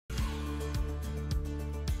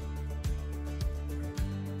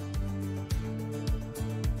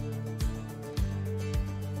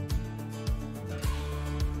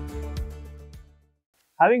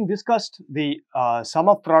Having discussed the sum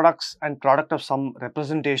of products and product of sum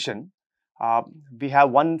representation, we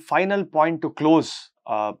have one final point to close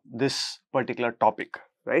this particular topic,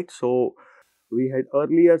 right? So, we had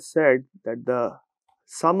earlier said that the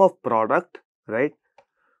sum of product, right,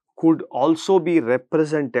 could also be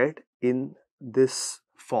represented in this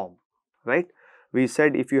form, right? We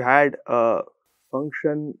said if you had a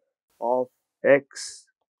function of x,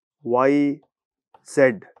 y,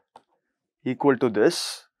 z equal to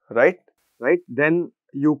this, right? Then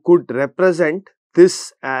you could represent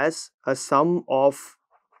this as a sum of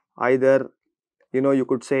either, you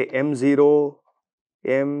could say m0,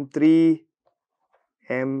 m3,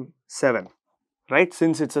 m7, right?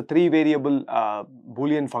 Since it's a 3-variable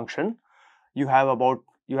Boolean function, you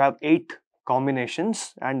have 8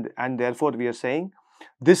 combinations, and therefore we are saying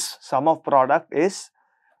this sum of product is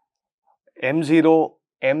m0,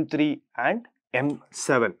 m3 and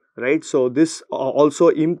m7, right? So this also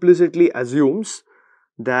implicitly assumes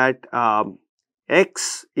that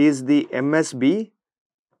x is the MSB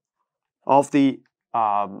of the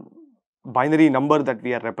binary number that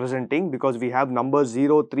we are representing, because we have numbers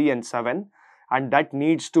 0, 3 and 7, and that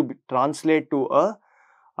needs to translate to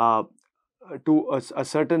a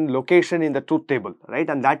certain location in the truth table, right?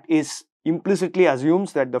 And that is implicitly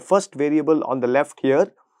assumes that the first variable on the left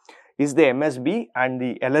here is the MSB and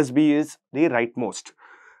the LSB is the rightmost,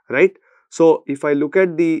 right? So if I look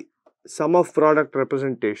at the sum of product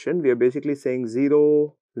representation, we are basically saying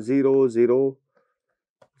 0, 0, 0,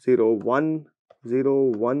 0, 1, 0,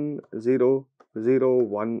 1, 0, 0,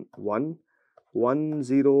 1, 1, 1,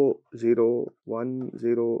 0, 0, 1,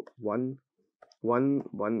 0, 1, 1,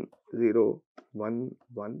 1, 0, 1,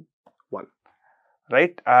 1, 1,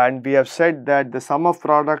 right? And we have said that the sum of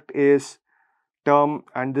product is term,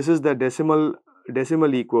 and this is the decimal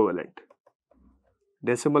equivalent.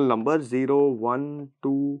 Decimal number 0, 1,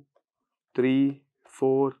 2, 3,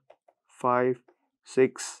 4, 5,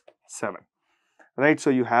 6, 7. Right, so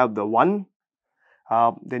you have the 1,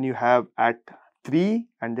 then you have at 3,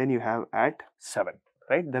 and then you have at 7,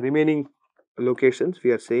 right? The remaining locations we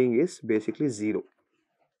are saying is basically 0.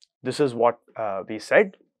 This is what we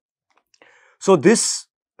said. So this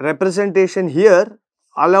representation here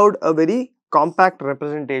allowed a very compact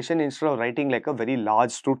representation instead of writing like a very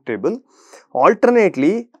large truth table.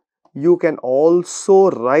 Alternately, you can also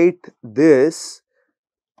write this,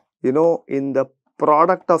 in the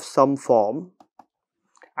product of sum form,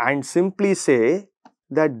 and simply say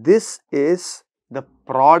that this is the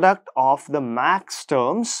product of the max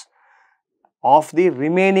terms of the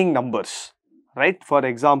remaining numbers, right? For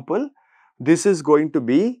example, this is going to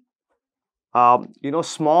be,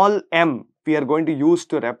 small m we are going to use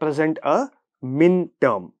to represent a min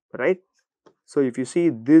term, right? So if you see,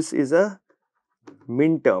 this is a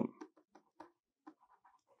min term,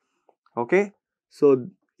 okay? So,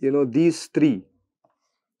 these 3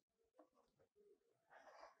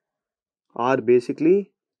 are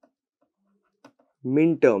basically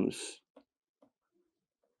min terms,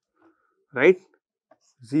 right?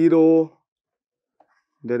 0,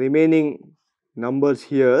 the remaining numbers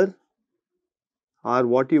here are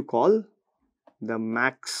what you call the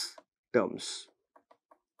max terms,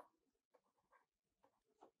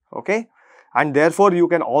 okay? And therefore you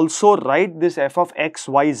can also write this f of x,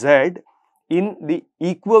 y, z in the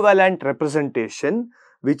equivalent representation,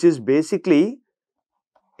 which is basically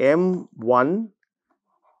m1,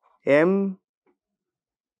 m2,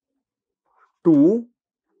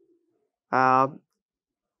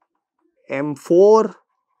 m4,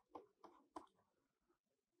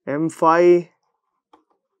 m5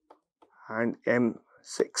 and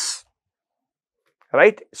m6,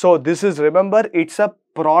 right? So this is, remember, it's a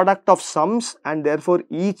product of sums, and therefore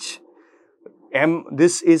each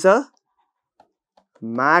this is a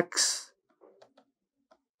max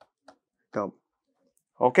term,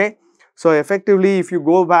 okay? So effectively, if you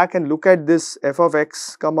go back and look at this f of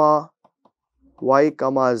x comma y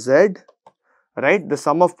comma z, right, the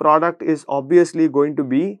sum of product is obviously going to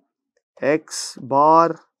be x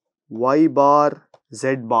bar, y bar,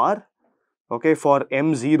 z bar, okay, for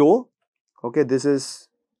m0, okay, this is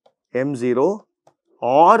m0,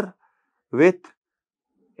 or with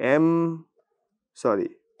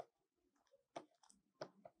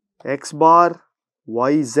x bar,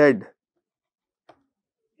 y, z,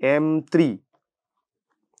 m3,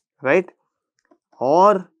 right?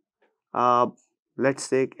 Or let's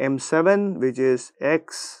take m7, which is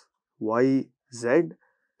x, y, z,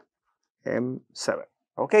 m7.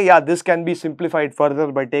 Okay, yeah, this can be simplified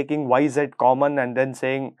further by taking y, z common and then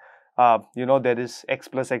saying, there is x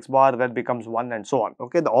plus x bar, that becomes 1 and so on.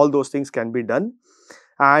 Okay, all those things can be done.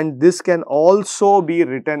 and this can also be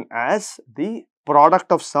written as the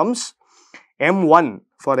product of sums. M1,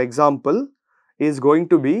 for example, is going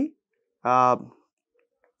to be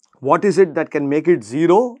what is it that can make it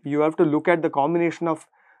 0? You have to look at the combination of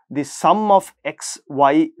the sum of x,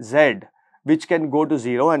 y, z, which can go to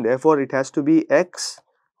 0, and therefore it has to be x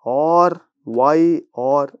or y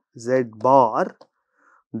or z bar.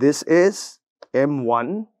 This is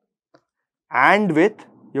M1, and with,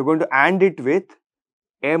 you're going to AND it with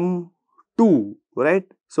M2, right?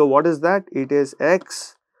 So what is that? It is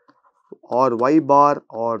x or y bar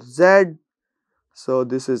or z. So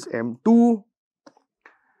this is M2,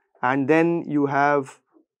 and then you have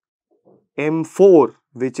M4,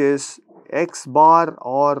 which is x bar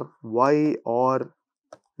or y or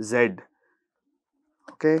z.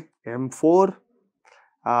 Okay, M4,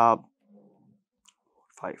 5,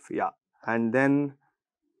 yeah, and then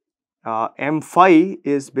M5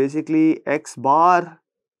 is basically x bar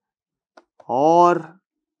or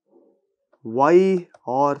y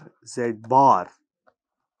or z bar.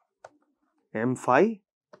 M5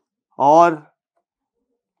 or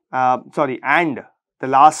and the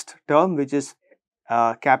last term, which is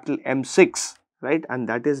capital M6, right, and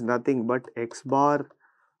that is nothing but x bar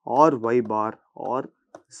or y bar or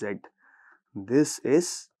z. This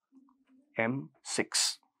is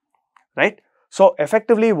M6, right. So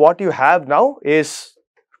effectively what you have now is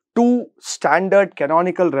two standard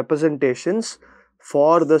canonical representations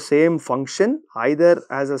for the same function, either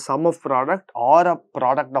as a sum of product or a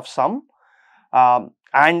product of sum,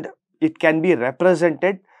 and it can be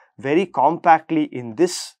represented very compactly in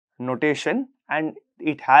this notation, and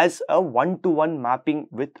it has a one-to-one mapping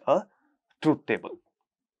with a truth table,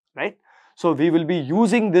 right. So we will be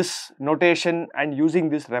using this notation and using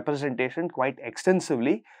this representation quite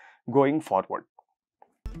extensively going forward.